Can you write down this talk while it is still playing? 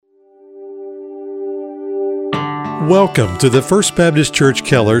Welcome to the First Baptist Church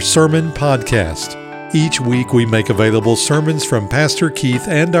Keller Sermon Podcast. Each week we make available sermons from Pastor Keith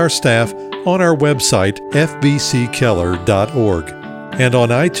and our staff on our website, fbckeller.org. And on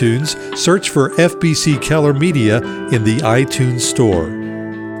iTunes, search for FBC Keller Media in the iTunes Store.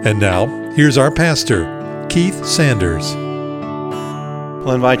 And now, here's our pastor, Keith Sanders.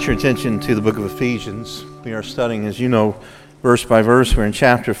 I'll invite your attention to the book of Ephesians. We are studying, as you know, verse by verse. We're in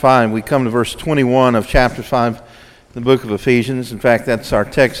chapter 5. We come to verse 21 of chapter 5, the book of Ephesians. In fact, that's our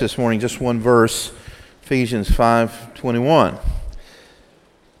text this morning, just one verse, Ephesians 5:21.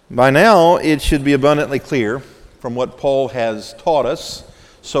 By now, it should be abundantly clear from what Paul has taught us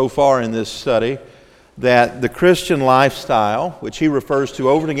so far in this study that the Christian lifestyle, which he refers to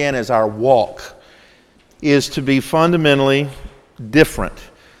over and again as our walk, is to be fundamentally different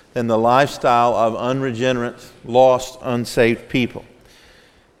than the lifestyle of unregenerate, lost, unsaved people.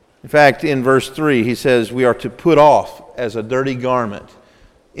 In fact, in verse 3, he says we are to put off as a dirty garment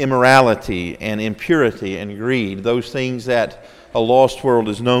immorality and impurity and greed, those things that a lost world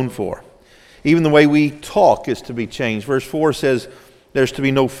is known for. Even the way we talk is to be changed. Verse 4 says there's to be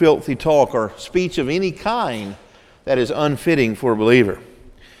no filthy talk or speech of any kind that is unfitting for a believer.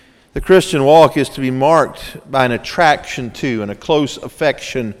 The Christian walk is to be marked by an attraction to and a close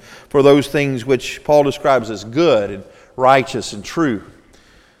affection for those things which Paul describes as good and righteous and true.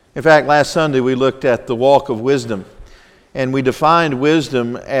 In fact, last Sunday we looked at the walk of wisdom, and we defined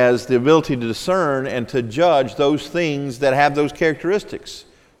wisdom as the ability to discern and to judge those things that have those characteristics,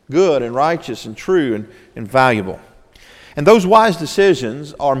 good and righteous and true and valuable. And those wise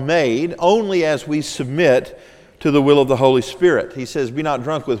decisions are made only as we submit to the will of the Holy Spirit. He says, be not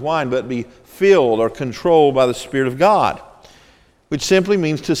drunk with wine, but be filled or controlled by the Spirit of God, which simply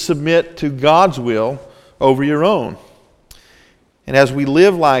means to submit to God's will over your own. And as we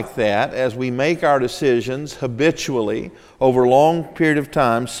live like that, as we make our decisions habitually over a long period of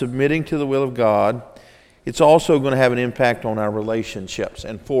time, submitting to the will of God, it's also going to have an impact on our relationships.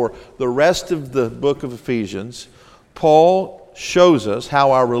 And for the rest of the book of Ephesians, Paul shows us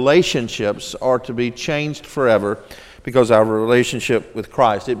how our relationships are to be changed forever because of our relationship with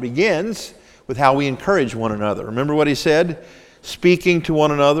Christ. It begins with how we encourage one another. Remember what he said? Speaking to one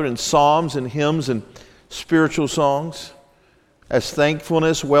another in psalms and hymns and spiritual songs, as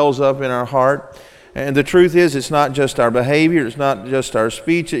thankfulness wells up in our heart. And the truth is, it's not just our behavior, it's not just our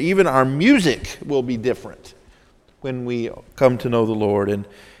speech, even our music will be different when we come to know the Lord and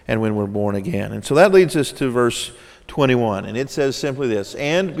when we're born again. And so that leads us to verse 21, and it says simply this,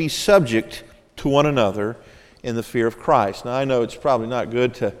 and be subject to one another in the fear of Christ. Now I know it's probably not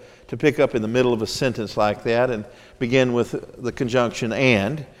good to pick up in the middle of a sentence like that and begin with the conjunction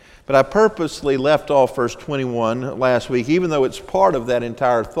and, but I purposely left off verse 21 last week, even though it's part of that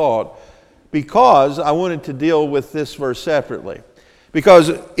entire thought, because I wanted to deal with this verse separately, because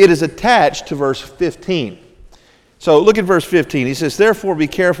it is attached to verse 15. So look at verse 15. He says, therefore be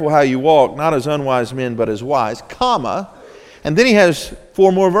careful how you walk, not as unwise men, but as wise, comma, and then he has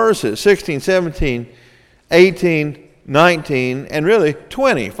four more verses, 16, 17, 18, 19, and really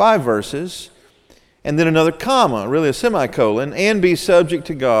 20, 5 verses, and then another comma, really a semicolon, and be subject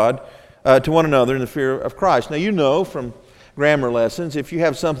to God, to one another in the fear of Christ. Now you know from grammar lessons, if you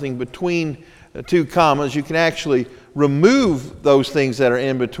have something between two commas, you can actually remove those things that are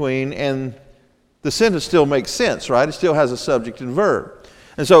in between, and the sentence still makes sense, right? It still has a subject and verb.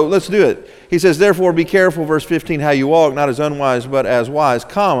 And so let's do it. He says, therefore be careful, verse 15, how you walk, not as unwise, but as wise,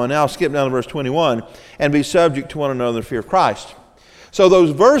 comma. Now skip down to verse 21, and be subject to one another in the fear of Christ. So those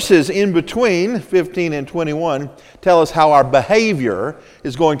verses in between 15 and 21 tell us how our behavior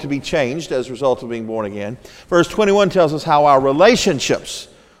is going to be changed as a result of being born again. Verse 21 tells us how our relationships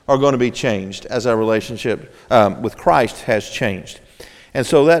are going to be changed as our relationship with Christ has changed. And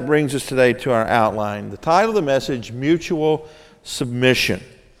so that brings us today to our outline. The title of the message, Mutual Submission.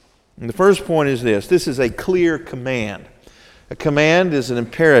 And the first point is this. This is a clear command. A command is an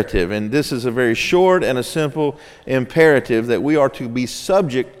imperative, and this is a very short and a simple imperative that we are to be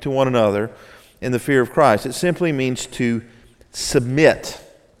subject to one another in the fear of Christ. It simply means to submit.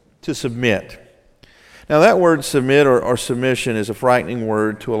 To submit. Now that word submit or submission is a frightening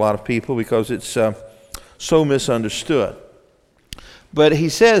word to a lot of people because it's so misunderstood. But he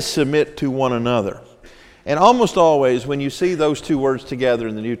says submit to one another. And almost always when you see those two words together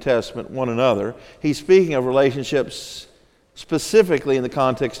in the New Testament, one another, he's speaking of relationships specifically in the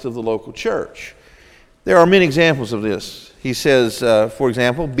context of the local church. There are many examples of this. He says, for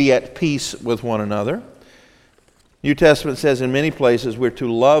example, be at peace with one another. New Testament says in many places we're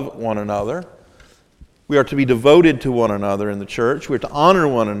to love one another. We are to be devoted to one another in the church. We're to honor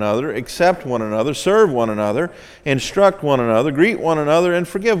one another, accept one another, serve one another, instruct one another, greet one another, and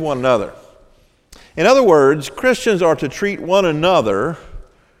forgive one another. In other words, Christians are to treat one another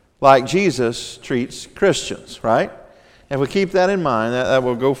like Jesus treats Christians, right? And if we keep that in mind, that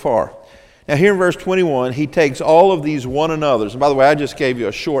will go far. Now here in verse 21, he takes all of these one another's. And by the way, I just gave you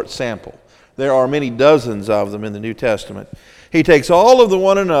a short sample. There are many dozens of them in the New Testament. He takes all of the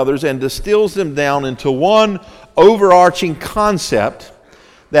one another's and distills them down into one overarching concept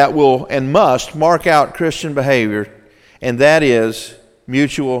that will and must mark out Christian behavior, and that is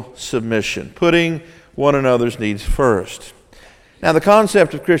mutual submission, putting one another's needs first. Now, the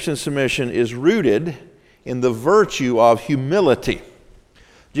concept of Christian submission is rooted in the virtue of humility.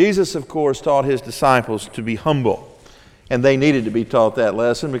 Jesus, of course, taught his disciples to be humble, and they needed to be taught that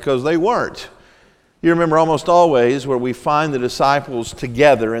lesson because they weren't. You remember almost always where we find the disciples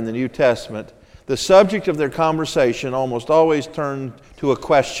together in the New Testament, the subject of their conversation almost always turned to a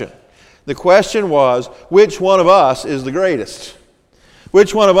question. The question was, which one of us is the greatest?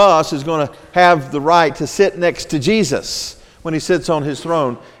 Which one of us is going to have the right to sit next to Jesus when he sits on his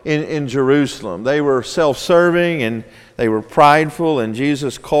throne in Jerusalem? They were self-serving and they were prideful, and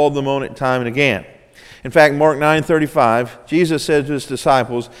Jesus called them on it time and again. In fact, Mark 9:35, Jesus said to his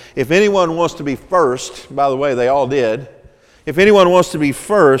disciples, if anyone wants to be first, by the way, they all did, if anyone wants to be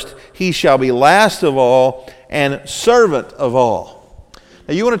first, he shall be last of all and servant of all.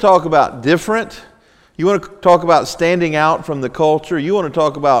 Now, you want to talk about different? You want to talk about standing out from the culture? You want to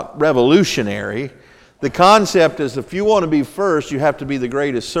talk about revolutionary? The concept is if you want to be first, you have to be the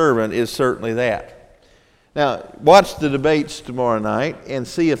greatest servant, is certainly that. Now, watch the debates tomorrow night and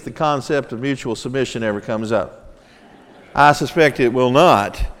see if the concept of mutual submission ever comes up. I suspect it will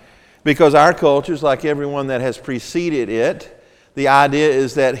not, because our culture is like everyone that has preceded it. The idea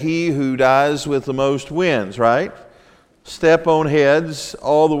is that he who dies with the most wins, right? Step on heads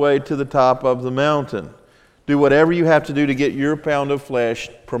all the way to the top of the mountain. Do whatever you have to do to get your pound of flesh.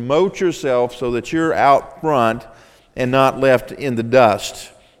 Promote yourself so that you're out front and not left in the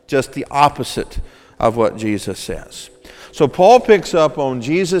dust. Just the opposite of what Jesus says. So Paul picks up on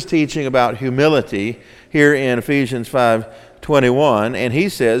Jesus' teaching about humility here in Ephesians 5:21, and he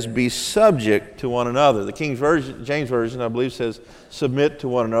says, be subject to one another. The James Version, I believe, says submit to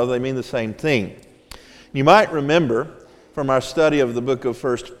one another. They mean the same thing. You might remember from our study of the book of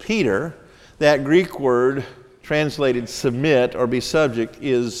 1 Peter, that Greek word translated submit or be subject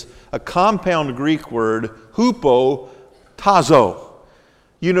is a compound Greek word, hupotazo.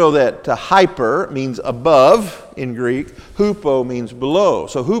 You know that hyper means above in Greek, hupo means below.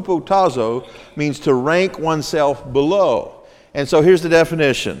 So hupotazo means to rank oneself below. And so here's the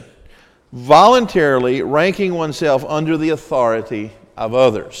definition. Voluntarily ranking oneself under the authority of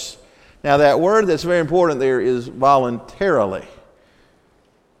others. Now that word that's very important there is voluntarily.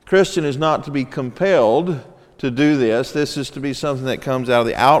 Christian is not to be compelled to do this. This is to be something that comes out of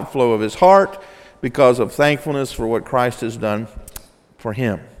the outflow of his heart because of thankfulness for what Christ has done for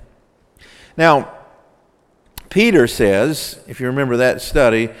him. Now, Peter says, if you remember that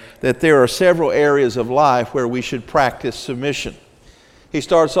study, that there are several areas of life where we should practice submission. He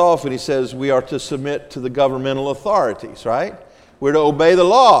starts off and he says we are to submit to the governmental authorities, right? We're to obey the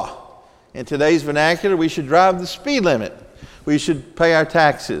law. In today's vernacular, we should drive the speed limit. We should pay our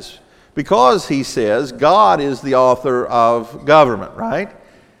taxes. Because, he says, God is the author of government, right?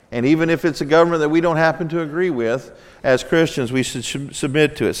 And even if it's a government that we don't happen to agree with, as Christians, we should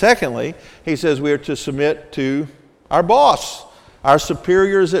submit to it. Secondly, he says we are to submit to our boss, our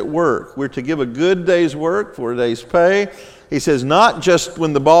superiors at work. We're to give a good day's work for a day's pay. He says not just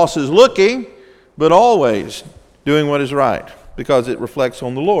when the boss is looking, but always doing what is right, because it reflects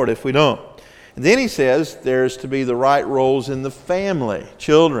on the Lord if we don't. And then he says there's to be the right roles in the family,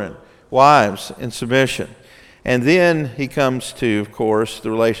 children, wives, in submission. And then he comes to, of course,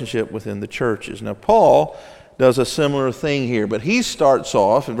 the relationship within the churches. Now, Paul does a similar thing here, but he starts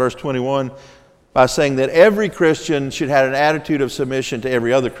off in verse 21 by saying that every Christian should have an attitude of submission to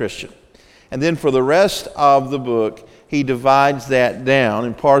every other Christian. And then for the rest of the book, he divides that down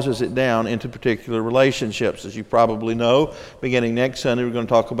and parses it down into particular relationships. As you probably know, beginning next Sunday, we're going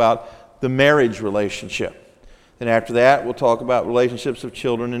to talk about the marriage relationship. Then after that, we'll talk about relationships of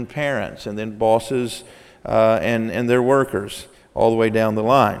children and parents, and then bosses and their workers, all the way down the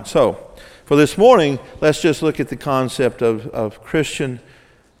line. So, for this morning, let's just look at the concept of Christian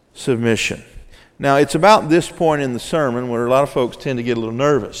submission. Now, it's about this point in the sermon where a lot of folks tend to get a little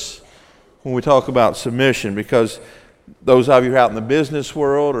nervous when we talk about submission, because those of you who are out in the business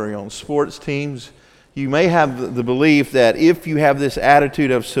world or you're on sports teams, you may have the belief that if you have this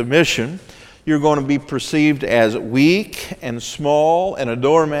attitude of submission, You're going to be perceived as weak and small and a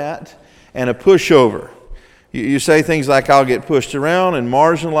doormat and a pushover. You say things like, I'll get pushed around and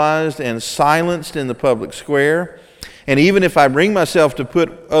marginalized and silenced in the public square. And even if I bring myself to put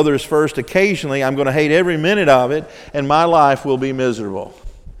others first occasionally, I'm going to hate every minute of it, and my life will be miserable.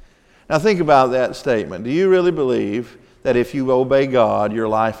 Now think about that statement. Do you really believe that if you obey God, your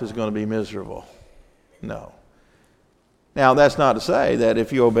life is going to be miserable? No. Now that's not to say that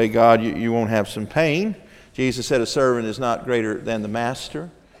if you obey God, you won't have some pain. Jesus said a servant is not greater than the master.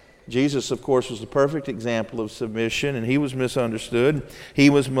 Jesus, of course, was the perfect example of submission, and he was misunderstood. He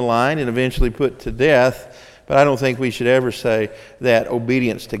was maligned and eventually put to death. But I don't think we should ever say that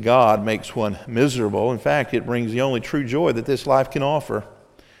obedience to God makes one miserable. In fact, it brings the only true joy that this life can offer.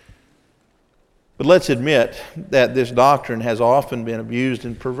 But let's admit that this doctrine has often been abused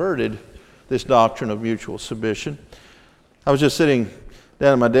and perverted, this doctrine of mutual submission. I was just sitting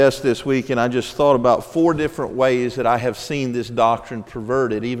down at my desk this week, and I just thought about 4 different ways that I have seen this doctrine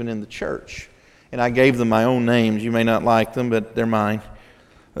perverted, even in the church. And I gave them my own names. You may not like them, but they're mine.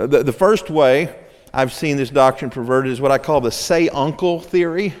 The first way I've seen this doctrine perverted is what I call the say uncle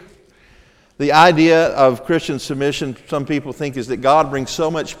theory. The idea of Christian submission, some people think, is that God brings so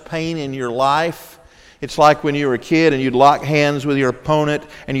much pain in your life. It's like when you were a kid and you'd lock hands with your opponent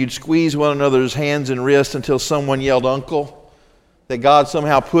and you'd squeeze one another's hands and wrists until someone yelled uncle. That God's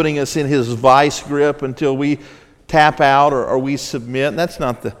somehow putting us in his vice grip until we tap out or we submit. And that's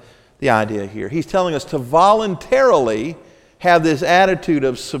not the idea here. He's telling us to voluntarily have this attitude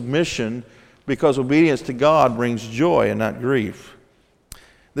of submission, because obedience to God brings joy and not grief.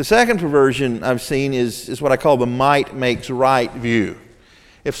 The second perversion I've seen is what I call the might makes right view.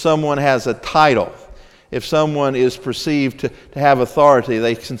 If someone has a title, if someone is perceived to have authority,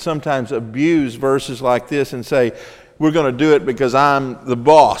 they can sometimes abuse verses like this and say, we're going to do it because I'm the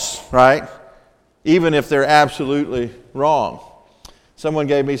boss, right? Even if they're absolutely wrong. Someone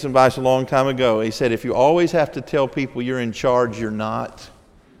gave me some advice a long time ago. He said, if you always have to tell people you're in charge, you're not.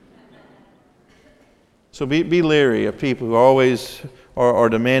 So be leery of people who always are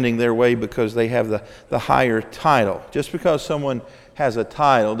demanding their way because they have the higher title. Just because someone has a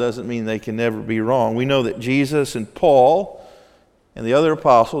title doesn't mean they can never be wrong. We know that Jesus and Paul and the other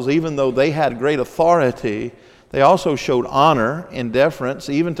apostles, even though they had great authority, they also showed honor and deference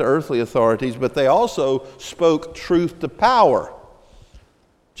even to earthly authorities, but they also spoke truth to power.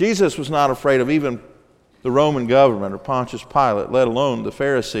 Jesus was not afraid of even the Roman government or Pontius Pilate, let alone the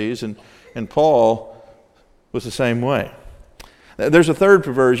Pharisees, and Paul was the same way. There's a third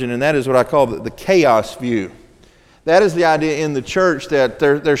perversion, and that is what I call the chaos view. That is the idea in the church that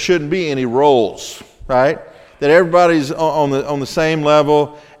there shouldn't be any roles, right? That everybody's on the same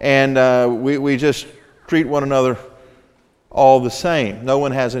level, and we just treat one another all the same. No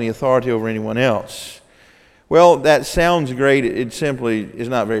one has any authority over anyone else. Well, that sounds great. It simply is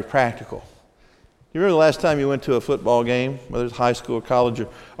not very practical. You remember the last time you went to a football game, whether it's high school, college,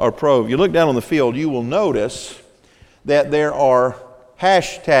 or pro? If you look down on the field, you will notice that there are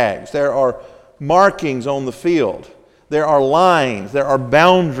hashtags, there are markings on the field, there are lines, there are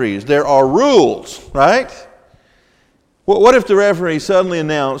boundaries, there are rules, right? What if the referee suddenly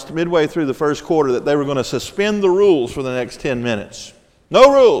announced midway through the first quarter that they were going to suspend the rules for the next 10 minutes?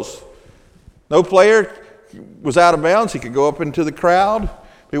 No rules. No player was out of bounds. He could go up into the crowd.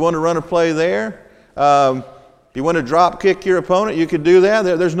 If he wanted to run a play there. If you want to drop kick your opponent, you could do that.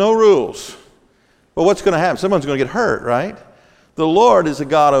 There's no rules. But what's going to happen? Someone's going to get hurt, right? The Lord is a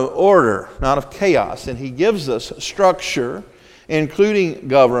God of order, not of chaos. And He gives us structure, including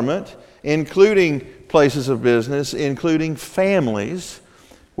government, including places of business, including families,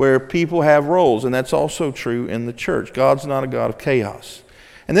 where people have roles. And that's also true in the church. God's not a God of chaos.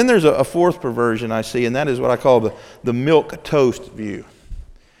 And then there's a fourth perversion I see, and that is what I call the milquetoast view.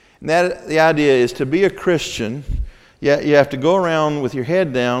 And that the idea is to be a Christian, you have to go around with your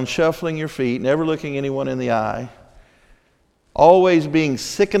head down, shuffling your feet, never looking anyone in the eye, always being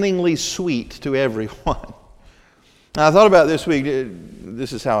sickeningly sweet to everyone. Now, I thought about this week,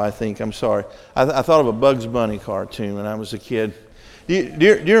 this is how I think, I'm sorry. I thought of a Bugs Bunny cartoon when I was a kid. Do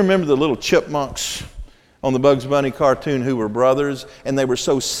you remember the little chipmunks on the Bugs Bunny cartoon who were brothers, and they were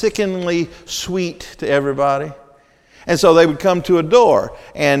so sickeningly sweet to everybody? And so they would come to a door,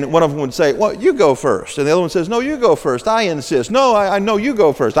 and one of them would say, well, you go first. And the other one says, no, you go first. I insist. No, I know you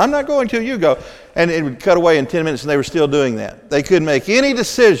go first. I'm not going till you go. And it would cut away in 10 minutes, and they were still doing that. They couldn't make any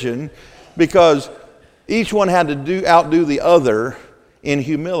decision because each one had to outdo the other in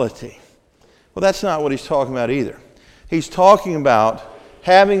humility. Well, that's not what he's talking about either. He's talking about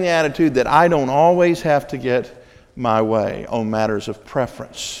having the attitude that I don't always have to get my way on matters of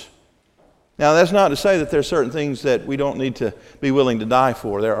preference. Now, that's not to say that there are certain things that we don't need to be willing to die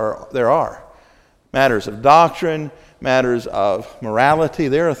for. There are. Matters of doctrine, matters of morality.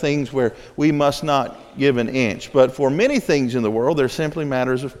 There are things where we must not give an inch. But for many things in the world, they're simply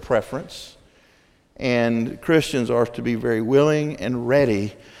matters of preference. And Christians are to be very willing and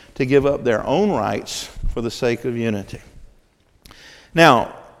ready to give up their own rights for the sake of unity.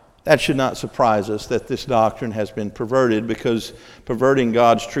 Now, that should not surprise us that this doctrine has been perverted, because perverting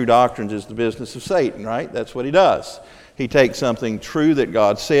God's true doctrines is the business of Satan, right? That's what he does. He takes something true that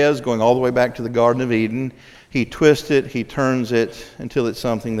God says, going all the way back to the Garden of Eden. He twists it, he turns it until it's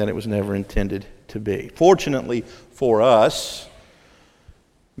something that it was never intended to be. Fortunately for us,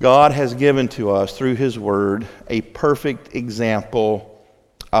 God has given to us through His Word a perfect example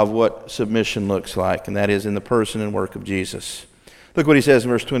of what submission looks like, and that is in the person and work of Jesus. Look what He says in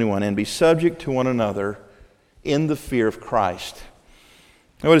verse 21, "And be subject to one another in the fear of Christ."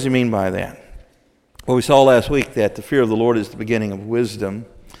 Now, what does He mean by that? Well, we saw last week that the fear of the Lord is the beginning of wisdom.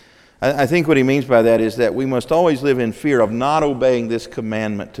 I think what He means by that is that we must always live in fear of not obeying this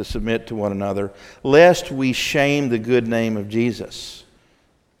commandment to submit to one another, lest we shame the good name of Jesus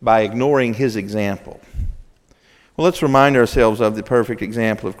by ignoring His example. Well, let's remind ourselves of the perfect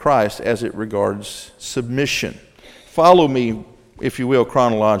example of Christ as it regards submission. Follow me, if you will,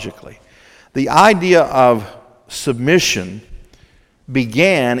 chronologically. The idea of submission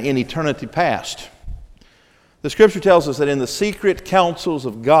began in eternity past. The Scripture tells us that in the secret counsels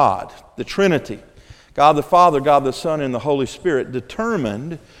of God, the Trinity, God the Father, God the Son, and the Holy Spirit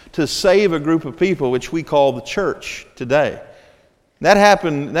determined to save a group of people which we call the church today.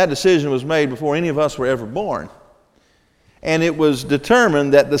 That decision was made before any of us were ever born. And it was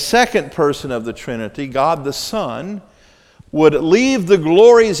determined that the second person of the Trinity, God the Son, would leave the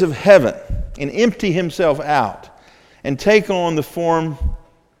glories of heaven and empty Himself out and take on the form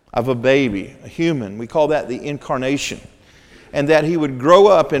of a baby, a human. We call that the incarnation. And that He would grow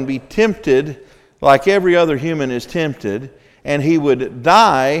up and be tempted like every other human is tempted, and He would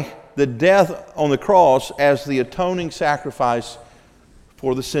die the death on the cross as the atoning sacrifice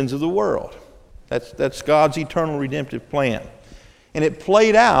for the sins of the world. That's God's eternal redemptive plan. And it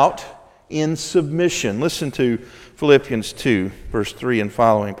played out in submission. Listen to Philippians 2, verse 3 and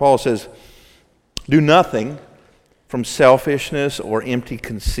following. Paul says, "Do nothing from selfishness or empty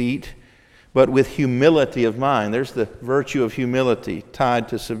conceit, but with humility of mind." There's the virtue of humility tied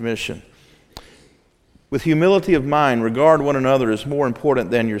to submission. "With humility of mind, regard one another as more important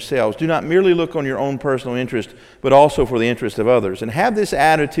than yourselves. Do not merely look on your own personal interest, but also for the interest of others. And have this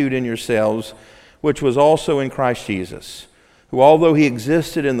attitude in yourselves, which was also in Christ Jesus, who, although He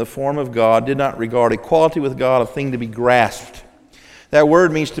existed in the form of God, did not regard equality with God a thing to be grasped." That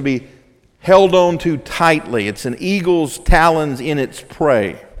word means to be held on to tightly. It's an eagle's talons in its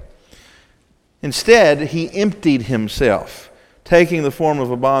prey. Instead, He emptied Himself, taking the form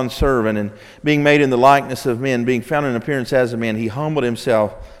of a bondservant and being made in the likeness of men, being found in appearance as a man. He humbled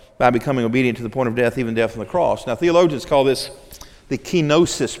Himself by becoming obedient to the point of death, even death on the cross. Now, theologians call this the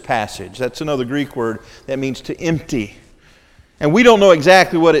kenosis passage. That's another Greek word that means to empty. And we don't know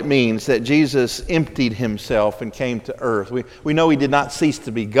exactly what it means that Jesus emptied Himself and came to earth. We know He did not cease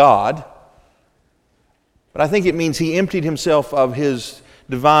to be God. But I think it means He emptied Himself of His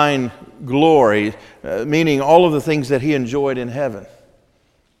divine glory, meaning all of the things that He enjoyed in heaven,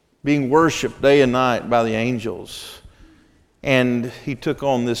 being worshiped day and night by the angels. And He took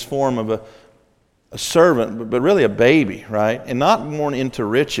on this form of a servant, but really a baby, right? And not born into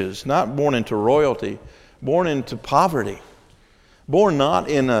riches, not born into royalty, born into poverty. Born not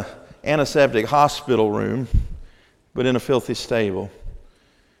in an antiseptic hospital room, but in a filthy stable.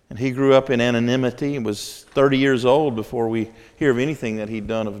 And He grew up in anonymity and was 30 years old before we hear of anything that He'd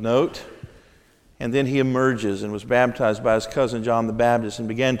done of note. And then He emerges and was baptized by His cousin John the Baptist and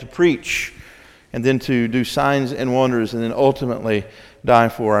began to preach, and then to do signs and wonders, and then ultimately die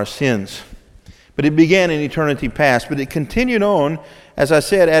for our sins. But it began in eternity past, but it continued on, as I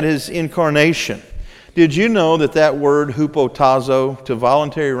said, at His incarnation. Did you know that word hupotazo, to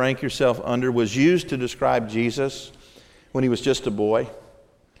voluntarily rank yourself under, was used to describe Jesus when He was just a boy?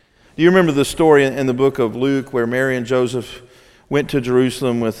 Do you remember the story in the book of Luke where Mary and Joseph went to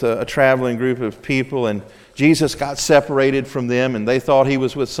Jerusalem with a traveling group of people, and Jesus got separated from them, and they thought He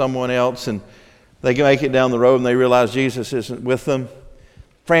was with someone else, and they make it down the road and they realize Jesus isn't with them.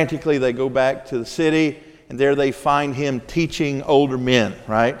 Frantically, they go back to the city, and there they find Him teaching older men,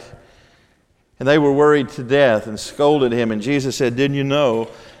 right? And they were worried to death and scolded Him, and Jesus said, "Didn't you know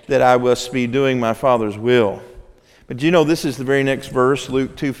that I must be doing my Father's will?" But do you know this is the very next verse?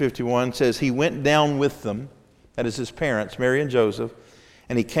 Luke 2:51 says, "He went down with them," that is His parents, Mary and Joseph,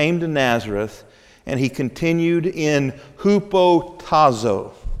 And he came to Nazareth, and he continued in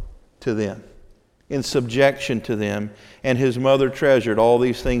hupotazo to them, in subjection to them. And his mother treasured all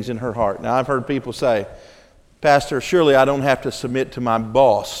these things in her heart. Now, I've heard people say, Pastor, surely I don't have to submit to my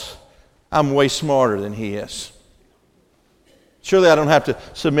boss. I'm way smarter than he is. Surely I don't have to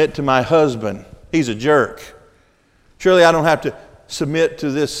submit to my husband. He's a jerk. Surely I don't have to submit to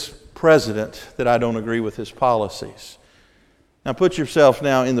this president that I don't agree with his policies. Now put yourself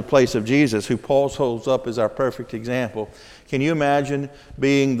now in the place of Jesus, who Paul holds up as our perfect example. Can you imagine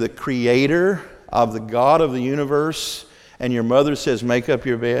being the creator of the God of the universe, and your mother says, make up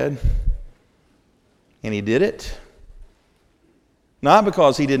your bed? And he did it. Not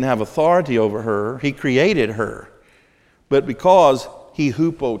because he didn't have authority over her, he created her, but because he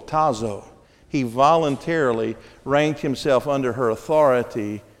hupotazo. He voluntarily ranked himself under her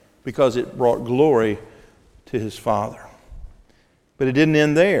authority because it brought glory to his Father. But it didn't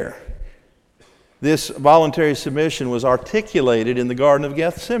end there. This voluntary submission was articulated in the Garden of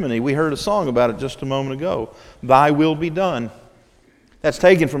Gethsemane. We heard a song about it just a moment ago. Thy will be done. That's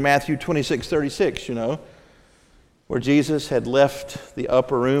taken from Matthew 26:36, where Jesus had left the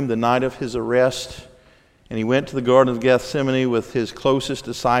upper room the night of his arrest, and he went to the Garden of Gethsemane with his closest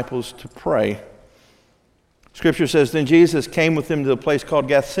disciples to pray. Scripture says, then Jesus came with them to a place called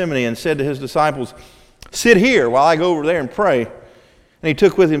Gethsemane and said to his disciples, sit here while I go over there and pray. And he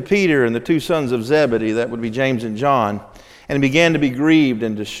took with him Peter and the two sons of Zebedee, that would be James and John, and he began to be grieved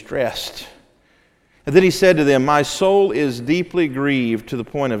and distressed. And then he said to them, my soul is deeply grieved to the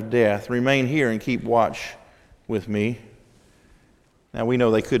point of death. Remain here and keep watch with me. Now we know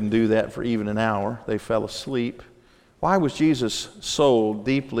they couldn't do that for even an hour. They fell asleep. Why was Jesus' soul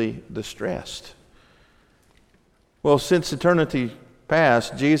deeply distressed? Well, since eternity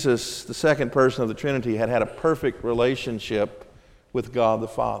past, Jesus, the second person of the Trinity, had had a perfect relationship with God the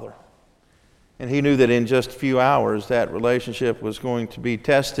Father. And he knew that in just a few hours that relationship was going to be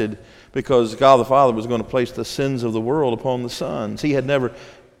tested, because God the Father was going to place the sins of the world upon the sons. He had never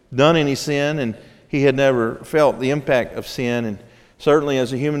done any sin, and he had never felt the impact of sin. And certainly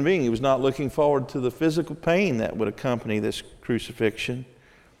as a human being, he was not looking forward to the physical pain that would accompany this crucifixion.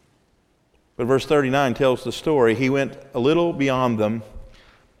 But verse 39 tells the story. He went a little beyond them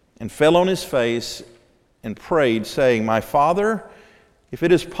and fell on his face and prayed, saying, my Father, if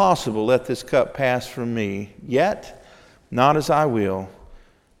it is possible, let this cup pass from me, yet not as I will,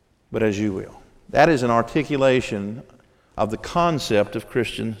 but as you will. That is an articulation of the concept of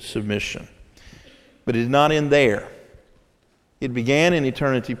Christian submission. But it did not end there. It began in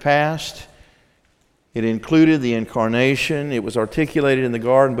eternity past. It included the incarnation. It was articulated in the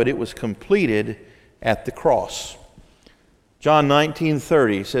garden, but it was completed at the cross. John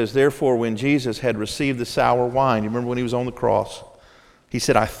 19:30 says, therefore, when Jesus had received the sour wine, you remember when he was on the cross? He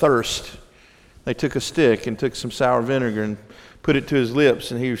said, I thirst. They took a stick and took some sour vinegar and put it to his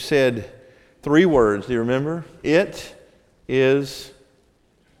lips, and he said 3 words. Do you remember? It is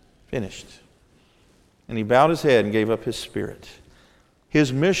finished. And he bowed his head and gave up his spirit.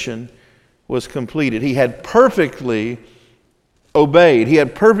 His mission was completed. He had perfectly obeyed. He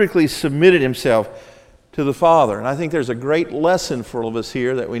had perfectly submitted himself to the Father. And I think there's a great lesson for all of us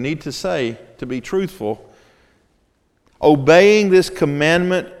here that we need to say, to be truthful. Obeying this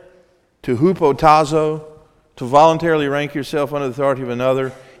commandment to hupotazo, to voluntarily rank yourself under the authority of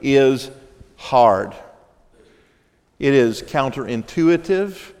another, is hard. It is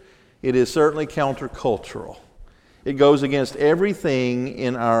counterintuitive. It is certainly countercultural. It goes against everything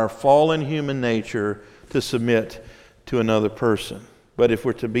in our fallen human nature to submit to another person. But if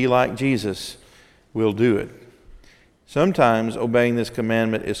we're to be like Jesus, we'll do it. Sometimes obeying this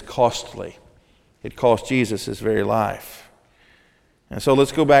commandment is costly. It cost Jesus his very life. And so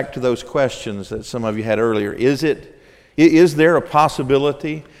let's go back to those questions that some of you had earlier. Is there a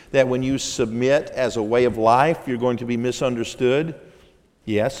possibility that when you submit as a way of life, you're going to be misunderstood?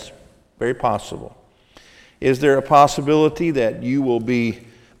 Yes, very possible. Is there a possibility that you will be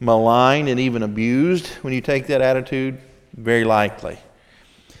maligned and even abused when you take that attitude? Very likely.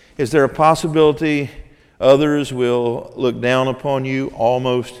 Is there a possibility others will look down upon you?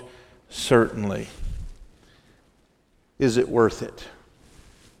 Almost certainly. Is it worth it?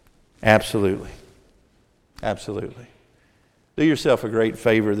 Absolutely. Absolutely. Do yourself a great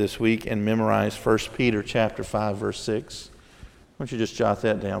favor this week and memorize 1 Peter chapter 5, verse 6. Why don't you just jot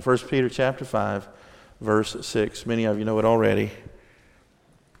that down? 1 Peter chapter 5, verse 6. Many of you know it already.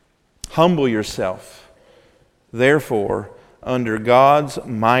 Humble yourself, therefore, under God's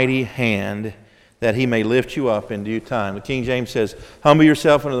mighty hand, that he may lift you up in due time. The King James says, humble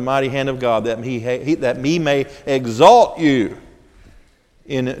yourself under the mighty hand of God, that he may exalt you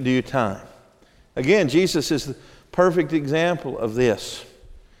in due time. Again, Jesus is the perfect example of this.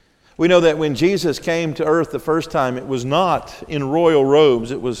 We know that when Jesus came to earth the first time, it was not in royal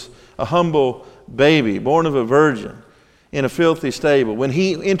robes. It was a humble baby, born of a virgin, in a filthy stable. When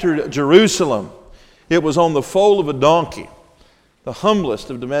he entered Jerusalem, it was on the foal of a donkey, the humblest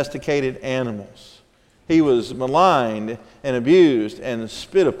of domesticated animals. He was maligned and abused and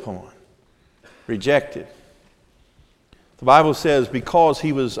spit upon, rejected. The Bible says because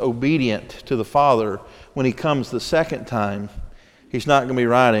he was obedient to the Father, when he comes the second time, he's not going to be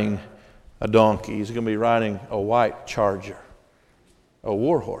riding a donkey. He's going to be riding a white charger, a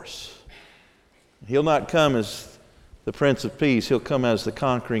war horse. He'll not come as the Prince of Peace. He'll come as the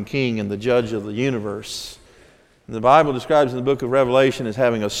conquering king and the judge of the universe. And the Bible describes in the book of Revelation as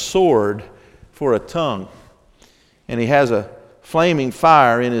having a sword for a tongue. And he has a flaming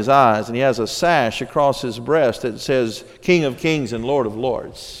fire in his eyes, and he has a sash across his breast that says, King of Kings and Lord of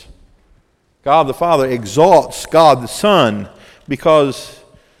Lords. God the Father exalts God the Son because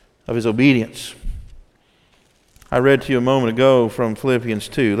of his obedience. I read to you a moment ago from Philippians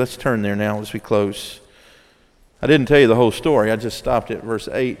 2. Let's turn there now as we close. I didn't tell you the whole story. I just stopped at verse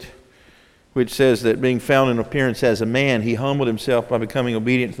 8, which says that being found in appearance as a man, he humbled himself by becoming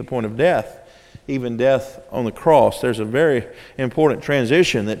obedient to the point of death, even death on the cross. There's a very important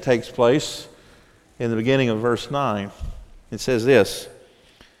transition that takes place in the beginning of verse 9. It says this,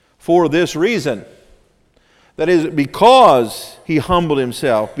 for this reason, that is, because he humbled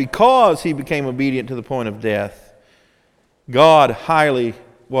himself, because he became obedient to the point of death, God highly,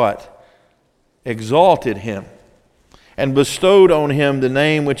 what? Exalted him and bestowed on him the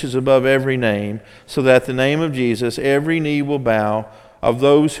name which is above every name, so that the name of Jesus every knee will bow, of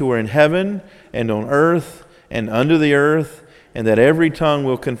those who are in heaven and on earth and under the earth, and that every tongue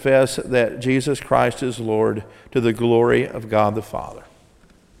will confess that Jesus Christ is Lord, to the glory of God the Father.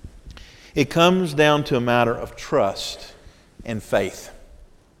 It comes down to a matter of trust and faith.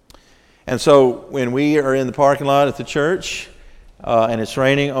 And so when we are in the parking lot at the church and it's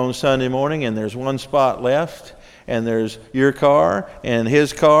raining on Sunday morning and there's one spot left and there's your car and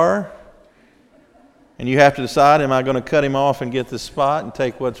his car, and you have to decide, am I going to cut him off and get the spot and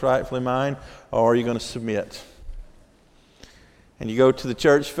take what's rightfully mine, or are you going to submit? And you go to the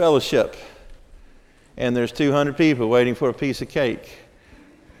church fellowship and there's 200 people waiting for a piece of cake.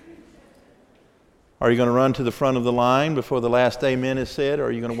 Are you going to run to the front of the line before the last amen is said, or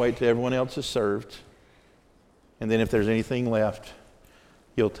are you going to wait till everyone else is served? And then if there's anything left,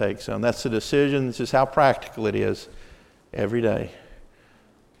 you'll take some. That's the decision. This is how practical it is every day.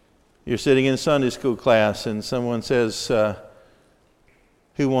 You're sitting in Sunday school class and someone says,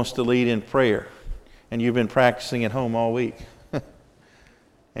 who wants to lead in prayer? And you've been practicing at home all week.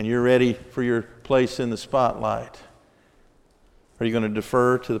 And you're ready for your place in the spotlight. Are you going to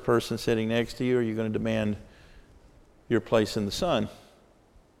defer to the person sitting next to you, or are you going to demand your place in the sun?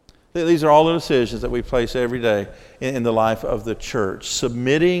 These are all the decisions that we place every day in the life of the church,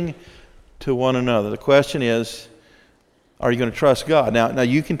 submitting to one another. The question is, are you going to trust God? Now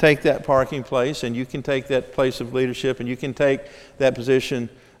you can take that parking place, and you can take that place of leadership, and you can take that position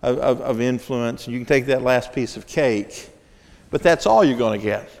of influence, and you can take that last piece of cake, but that's all you're going to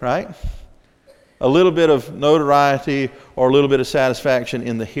get, right? A little bit of notoriety or a little bit of satisfaction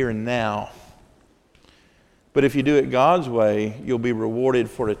in the here and now. But if you do it God's way, you'll be rewarded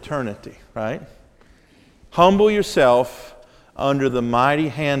for eternity, right? Humble yourself under the mighty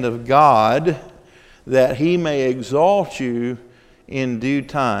hand of God, that he may exalt you in due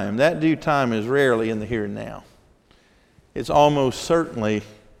time. That due time is rarely in the here and now. It's almost certainly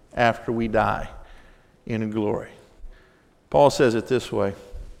after we die in glory. Paul says it this way,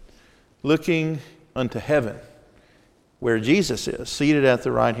 looking unto heaven, where Jesus is, seated at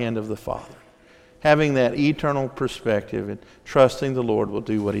the right hand of the Father. Having that eternal perspective and trusting the Lord will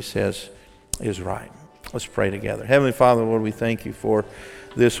do what he says is right. Let's pray together. Heavenly Father, Lord, we thank you for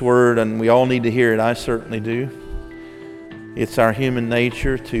this word, and we all need to hear it. I certainly do. It's our human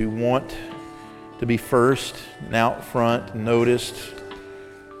nature to want to be first and out front, noticed,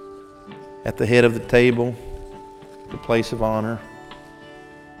 at the head of the table, the place of honor.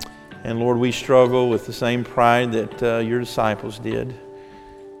 And Lord, we struggle with the same pride that your disciples did.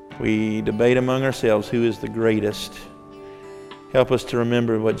 We debate among ourselves who is the greatest. Help us to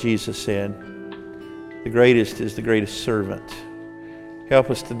remember what Jesus said. The greatest is the greatest servant.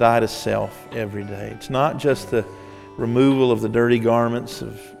 Help us to die to self every day. It's not just the removal of the dirty garments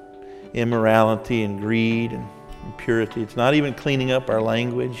of immorality and greed and impurity. It's not even cleaning up our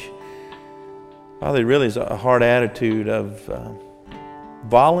language. Father, it really is a hard attitude of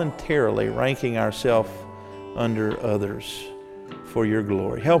voluntarily ranking ourselves under others for your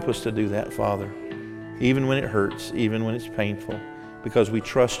glory. Help us to do that, Father, even when it hurts, even when it's painful, because we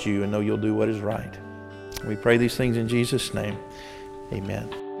trust you and know you'll do what is right. We pray these things in Jesus' name. Amen.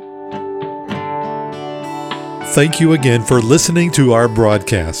 Thank you again for listening to our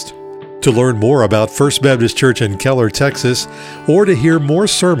broadcast. To learn more about First Baptist Church in Keller, Texas, or to hear more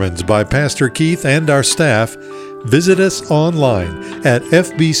sermons by Pastor Keith and our staff, visit us online at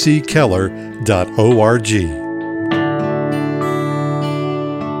fbckeller.org.